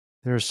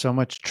There's so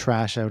much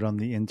trash out on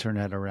the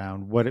internet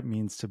around what it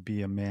means to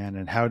be a man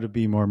and how to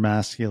be more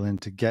masculine,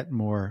 to get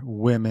more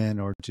women,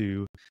 or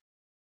to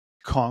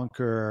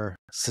conquer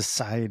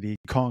society,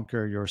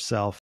 conquer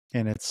yourself.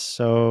 And it's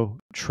so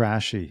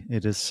trashy.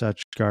 It is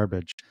such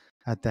garbage.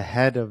 At the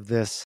head of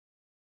this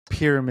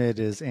pyramid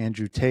is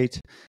Andrew Tate.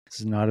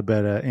 This is not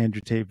about an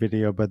Andrew Tate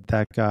video, but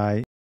that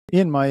guy,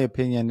 in my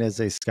opinion,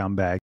 is a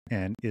scumbag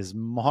and is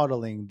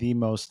modeling the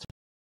most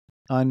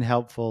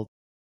unhelpful,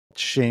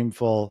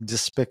 shameful,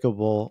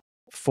 despicable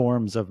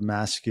forms of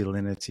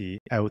masculinity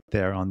out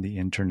there on the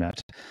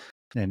internet.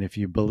 And if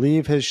you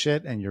believe his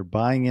shit and you're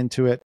buying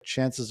into it,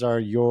 chances are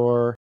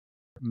your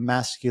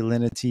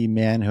masculinity,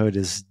 manhood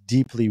is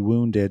deeply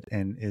wounded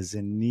and is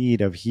in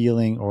need of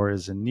healing, or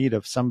is in need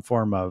of some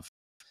form of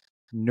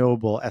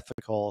noble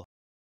ethical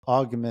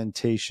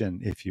augmentation,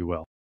 if you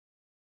will.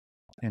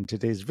 And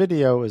today's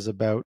video is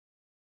about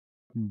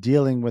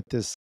dealing with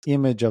this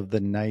image of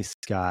the nice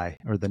guy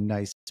or the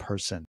nice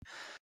person.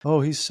 Oh,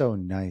 he's so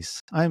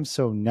nice. I'm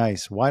so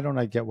nice. Why don't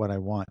I get what I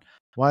want?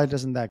 Why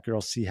doesn't that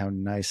girl see how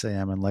nice I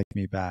am and like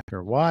me back?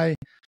 Or why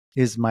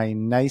is my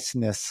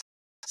niceness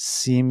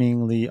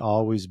seemingly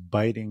always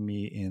biting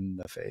me in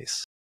the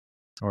face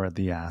or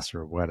the ass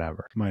or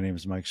whatever? My name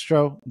is Mike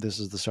Stroh. This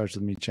is the Starts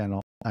With Me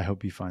channel. I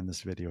hope you find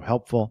this video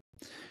helpful.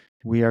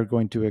 We are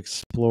going to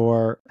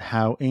explore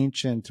how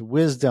ancient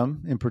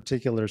wisdom, in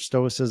particular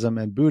Stoicism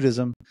and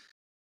Buddhism,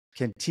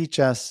 can teach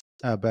us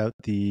about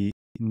the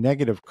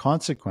negative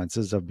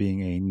consequences of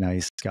being a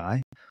nice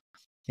guy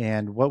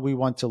and what we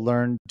want to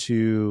learn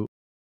to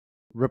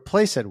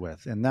replace it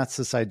with. And that's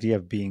this idea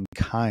of being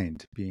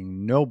kind,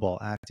 being noble,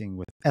 acting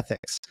with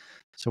ethics.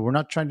 So we're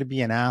not trying to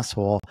be an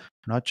asshole.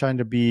 We're not trying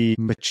to be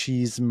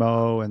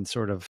machismo and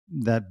sort of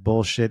that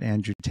bullshit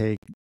Andrew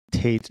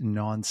Tate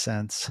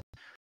nonsense.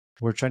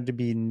 We're trying to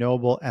be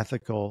noble,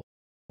 ethical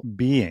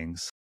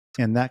beings.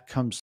 And that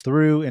comes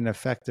through in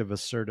effective,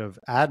 assertive,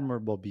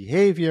 admirable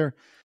behavior.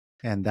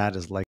 And that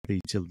is likely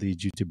to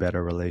lead you to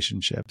better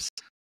relationships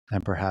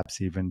and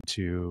perhaps even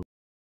to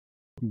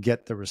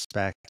get the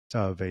respect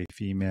of a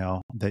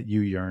female that you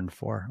yearn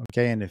for.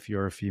 Okay. And if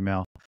you're a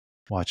female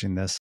watching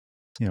this,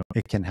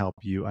 it can help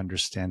you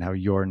understand how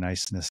your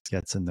niceness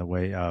gets in the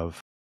way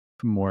of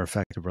more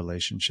effective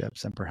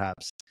relationships and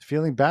perhaps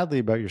feeling badly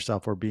about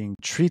yourself or being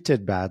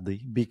treated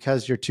badly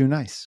because you're too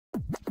nice.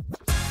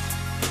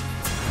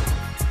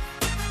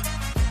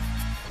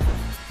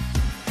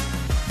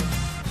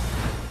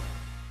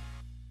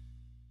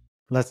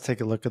 Let's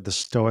take a look at the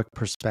Stoic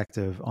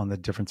perspective on the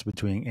difference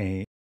between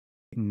a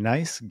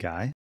nice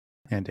guy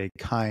and a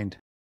kind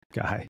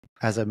guy.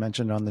 As I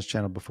mentioned on this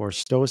channel before,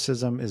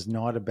 Stoicism is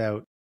not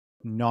about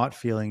not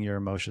feeling your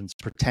emotions,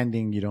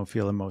 pretending you don't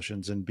feel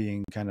emotions and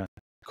being kind of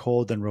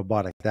cold and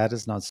robotic. That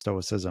is not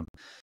Stoicism.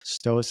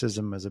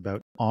 Stoicism is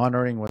about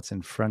honoring what's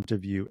in front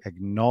of you,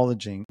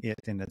 acknowledging it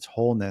in its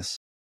wholeness,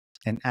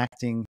 and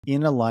acting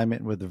in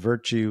alignment with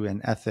virtue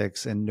and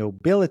ethics and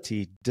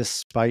nobility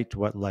despite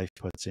what life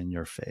puts in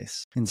your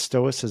face. In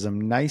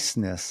Stoicism,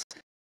 niceness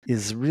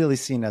is really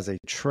seen as a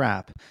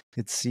trap.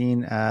 It's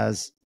seen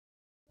as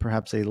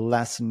perhaps a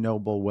less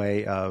noble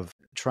way of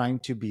trying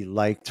to be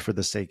liked for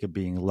the sake of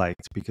being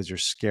liked because you're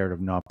scared of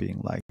not being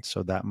liked.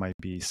 So that might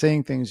be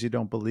saying things you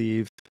don't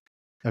believe,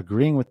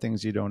 agreeing with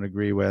things you don't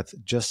agree with,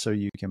 just so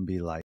you can be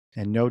liked.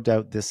 And no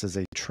doubt this is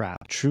a trap.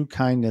 True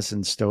kindness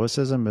in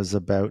Stoicism is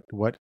about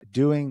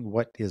doing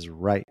what is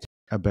right,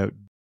 about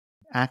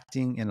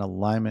acting in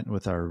alignment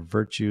with our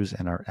virtues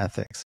and our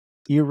ethics,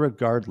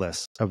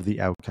 irregardless of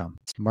the outcome.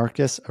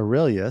 Marcus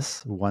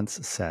Aurelius once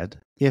said,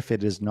 "If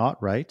it is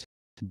not right,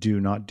 do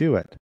not do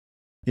it.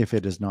 If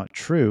it is not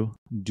true,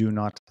 do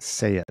not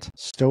say it."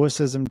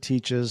 Stoicism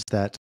teaches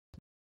that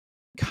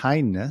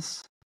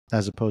kindness,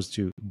 as opposed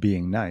to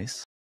being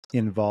nice,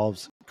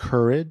 involves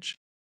courage,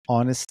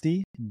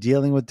 honesty,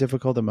 dealing with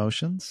difficult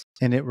emotions,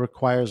 and it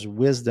requires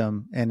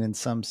wisdom and, in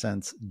some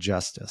sense,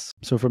 justice.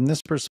 So from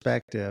this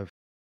perspective,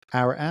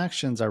 our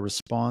actions, our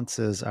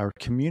responses, our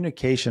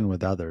communication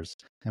with others,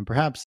 and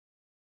perhaps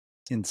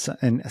in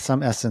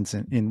some essence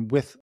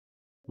with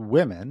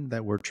women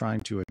that we're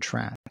trying to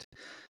attract,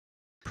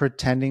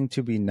 pretending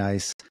to be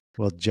nice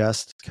will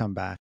just come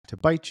back to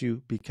bite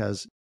you,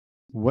 because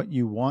what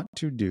you want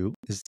to do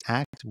is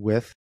act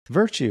with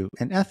virtue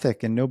and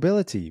ethic and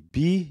nobility.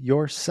 Be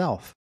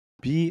yourself.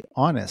 Be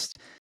honest.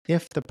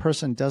 If the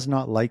person does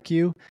not like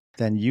you,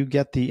 then you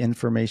get the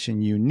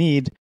information you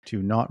need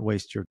to not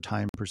waste your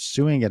time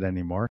pursuing it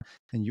anymore.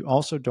 And you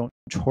also don't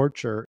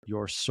torture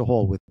your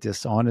soul with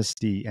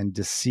dishonesty and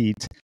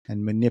deceit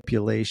and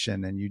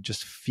manipulation. And you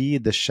just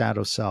feed the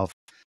shadow self,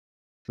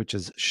 which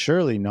is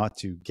surely not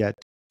to get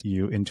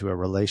you into a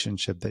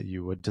relationship that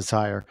you would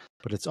desire,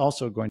 but it's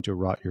also going to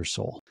rot your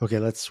soul. Okay,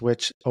 let's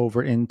switch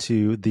over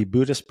into the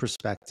Buddhist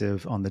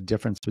perspective on the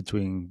difference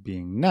between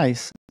being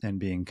nice and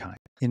being kind.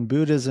 In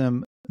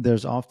Buddhism,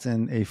 there's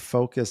often a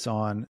focus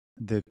on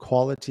the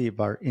quality of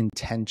our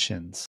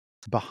intentions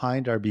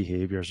behind our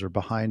behaviors or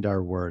behind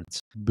our words.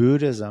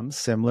 Buddhism,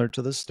 similar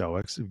to the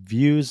Stoics,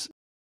 views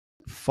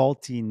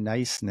faulty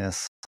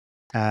niceness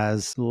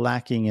as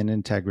lacking in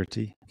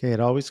integrity. Okay, it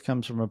always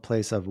comes from a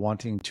place of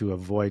wanting to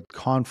avoid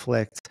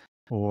conflict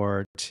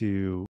or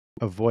to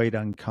avoid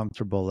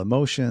uncomfortable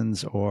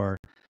emotions or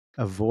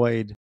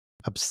avoid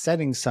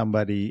upsetting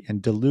somebody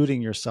and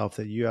deluding yourself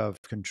that you have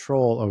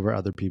control over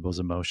other people's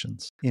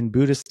emotions. In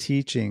Buddhist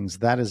teachings,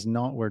 that is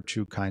not where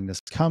true kindness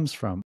comes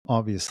from,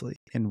 obviously.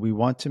 And we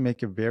want to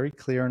make it very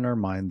clear in our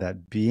mind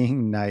that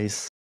being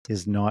nice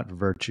is not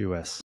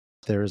virtuous.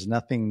 There is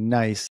nothing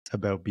nice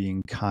about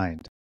being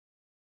kind.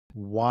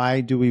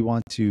 Why do we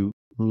want to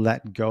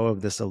let go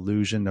of this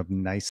illusion of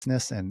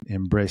niceness and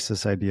embrace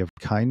this idea of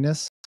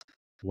kindness?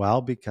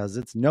 Well, because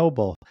it's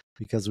noble,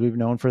 because we've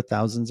known for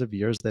thousands of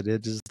years that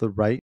it is the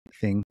right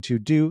thing to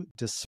do,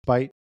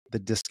 despite the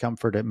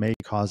discomfort it may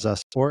cause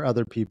us or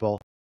other people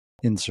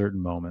in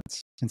certain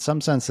moments. In some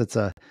sense, it's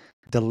a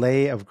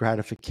delay of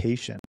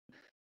gratification.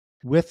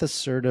 With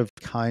assertive,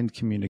 kind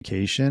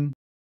communication,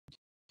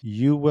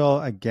 you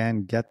will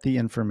again get the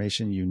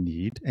information you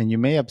need, and you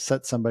may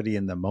upset somebody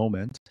in the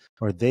moment,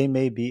 or they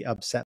may be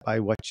upset by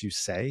what you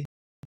say.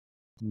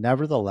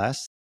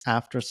 Nevertheless,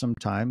 after some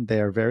time,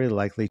 they are very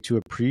likely to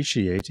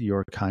appreciate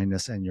your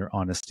kindness and your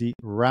honesty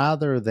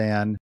rather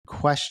than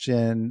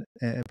question,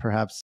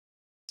 perhaps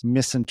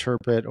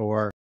misinterpret,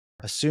 or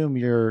assume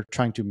you're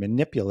trying to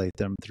manipulate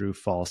them through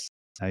false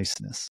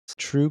niceness.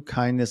 True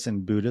kindness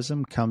in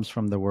Buddhism comes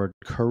from the word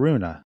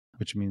karuna,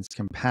 which means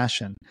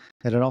compassion.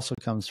 And it also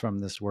comes from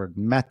this word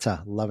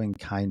metta, loving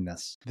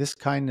kindness. This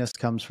kindness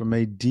comes from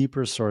a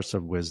deeper source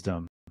of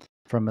wisdom,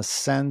 from a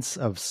sense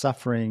of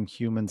suffering,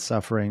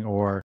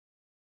 or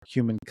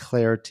human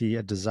clarity,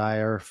 a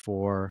desire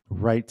for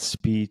right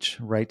speech,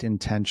 right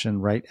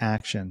intention, right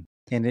action.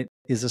 And it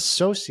is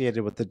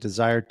associated with the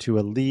desire to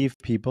alleviate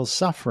people's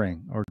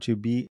suffering or to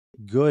be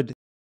good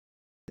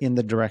in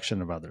the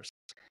direction of others.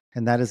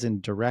 And that is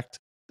in direct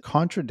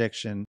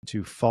contradiction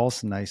to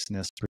false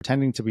niceness,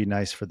 pretending to be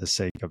nice for the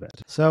sake of it.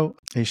 So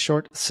a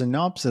short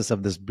synopsis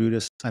of this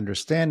Buddhist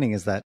understanding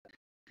is that,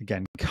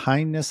 again,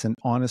 kindness and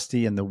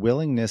honesty and the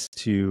willingness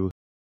to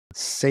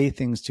say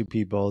things to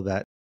people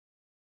that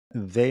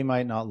they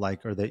might not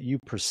like or that you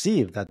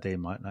perceive that they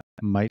might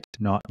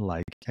not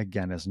like,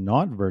 again, is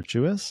not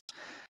virtuous,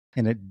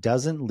 and it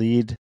doesn't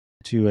lead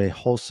to a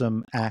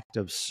wholesome act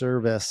of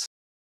service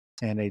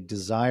and a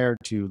desire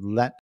to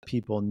let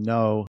people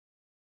know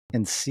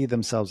and see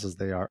themselves as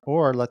they are,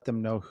 or let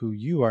them know who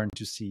you are and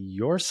to see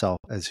yourself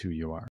as who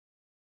you are.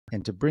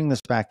 And to bring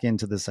this back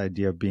into this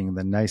idea of being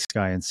the nice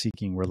guy and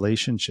seeking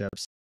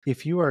relationships,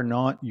 if you are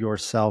not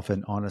yourself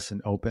and honest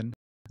and open,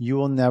 you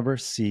will never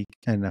seek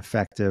an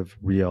effective,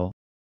 real,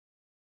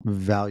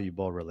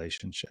 valuable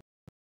relationship.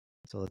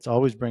 So let's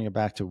always bring it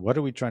back to, what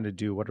are we trying to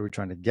do? What are we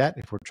trying to get?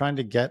 If we're trying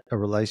to get a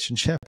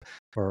relationship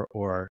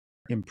or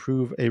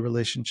improve a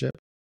relationship,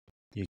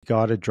 you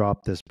got to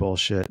drop this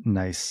bullshit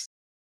nice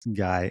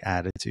guy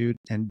attitude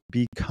and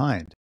be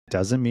kind.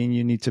 Doesn't mean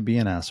you need to be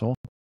an asshole.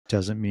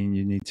 Doesn't mean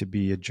you need to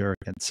be a jerk,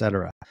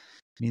 etc.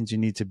 It means you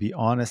need to be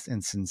honest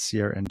and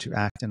sincere and to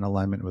act in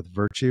alignment with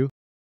virtue.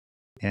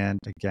 And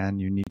again,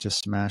 you need to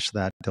smash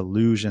that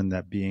delusion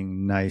that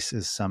being nice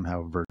is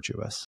somehow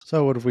virtuous.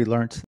 So what have we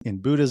learned in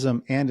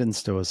Buddhism and in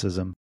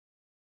Stoicism?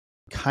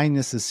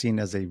 Kindness is seen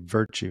as a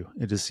virtue.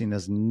 It is seen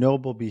as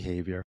noble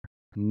behavior.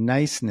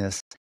 Niceness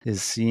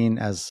is seen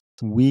as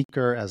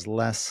weaker, as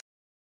less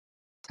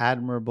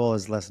admirable,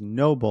 as less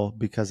noble,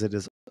 because it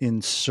is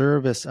in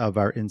service of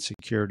our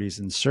insecurities,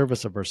 in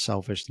service of our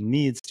selfish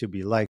needs to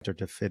be liked or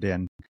to fit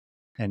in,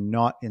 and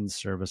not in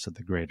service of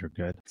the greater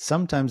good.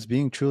 Sometimes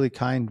being truly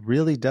kind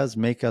really does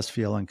make us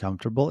feel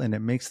uncomfortable, and it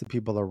makes the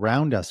people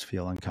around us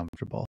feel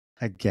uncomfortable.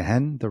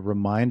 Again, the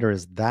reminder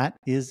is that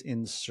is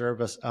in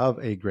service of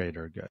a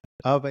greater good,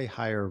 of a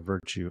higher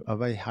virtue,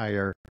 of a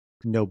higher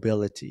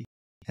nobility.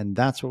 And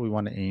that's what we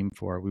want to aim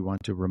for. We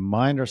want to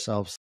remind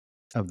ourselves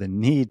of the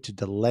need to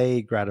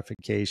delay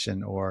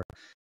gratification or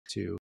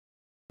to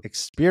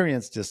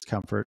experience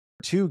discomfort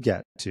to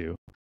get to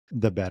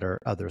the better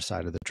other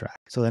side of the track.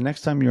 So the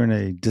next time you're in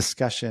a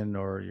discussion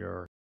or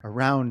you're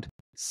around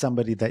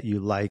somebody that you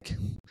like,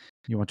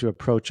 you want to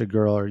approach a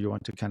girl or you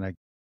want to kind of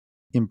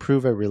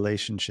improve a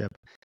relationship,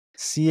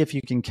 see if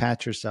you can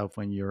catch yourself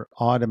when you're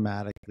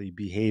automatically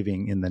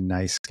behaving in the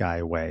nice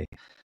guy way.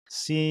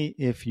 See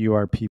if you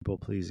are people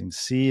pleasing.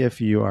 See if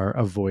you are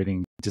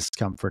avoiding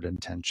discomfort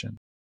and tension.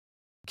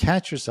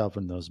 Catch yourself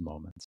in those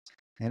moments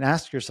and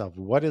ask yourself,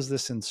 what is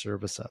this in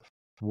service of?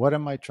 What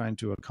am I trying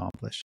to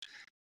accomplish?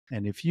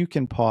 And if you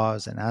can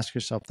pause and ask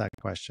yourself that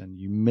question,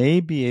 you may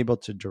be able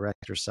to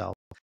direct yourself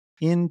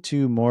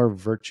into more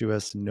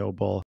virtuous,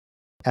 noble,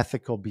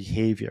 ethical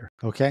behavior.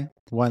 Okay?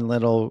 One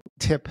little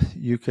tip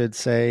you could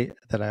say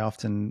that I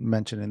often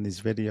mention in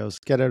these videos: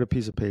 get out a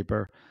piece of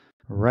paper,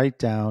 write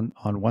down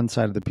on one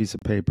side of the piece of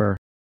paper,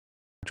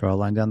 draw a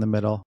line down the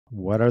middle.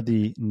 What are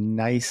the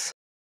nice,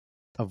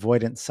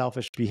 avoidant,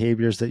 selfish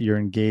behaviors that you're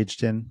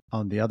engaged in?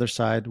 On the other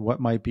side, what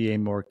might be a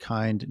more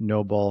kind,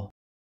 noble,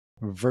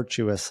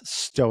 virtuous,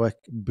 stoic,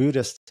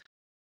 Buddhist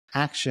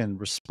action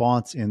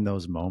response in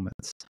those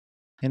moments?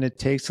 And it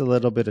takes a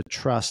little bit of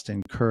trust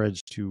and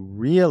courage to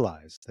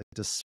realize that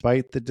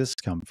despite the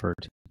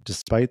discomfort,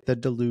 despite the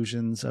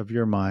delusions of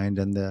your mind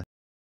and the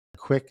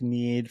quick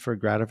need for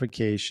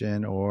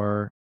gratification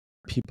or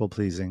people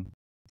pleasing,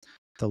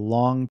 the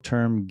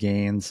long-term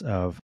gains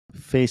of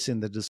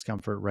facing the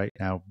discomfort right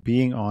now,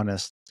 being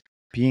honest,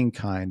 being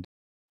kind,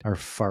 are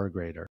far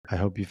greater. I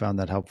hope you found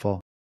that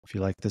helpful. If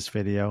you like this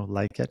video,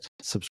 like it,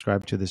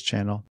 subscribe to this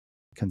channel,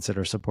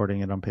 consider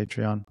supporting it on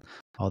Patreon,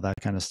 all that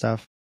kind of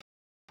stuff.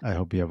 I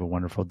hope you have a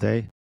wonderful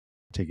day.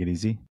 Take it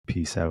easy.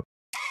 Peace out.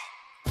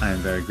 I am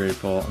very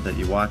grateful that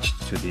you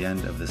watched to the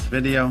end of this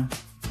video.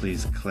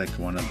 Please click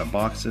one of the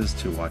boxes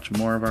to watch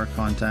more of our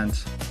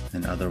content,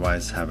 and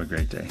otherwise have a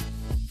great day.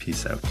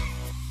 Peace out.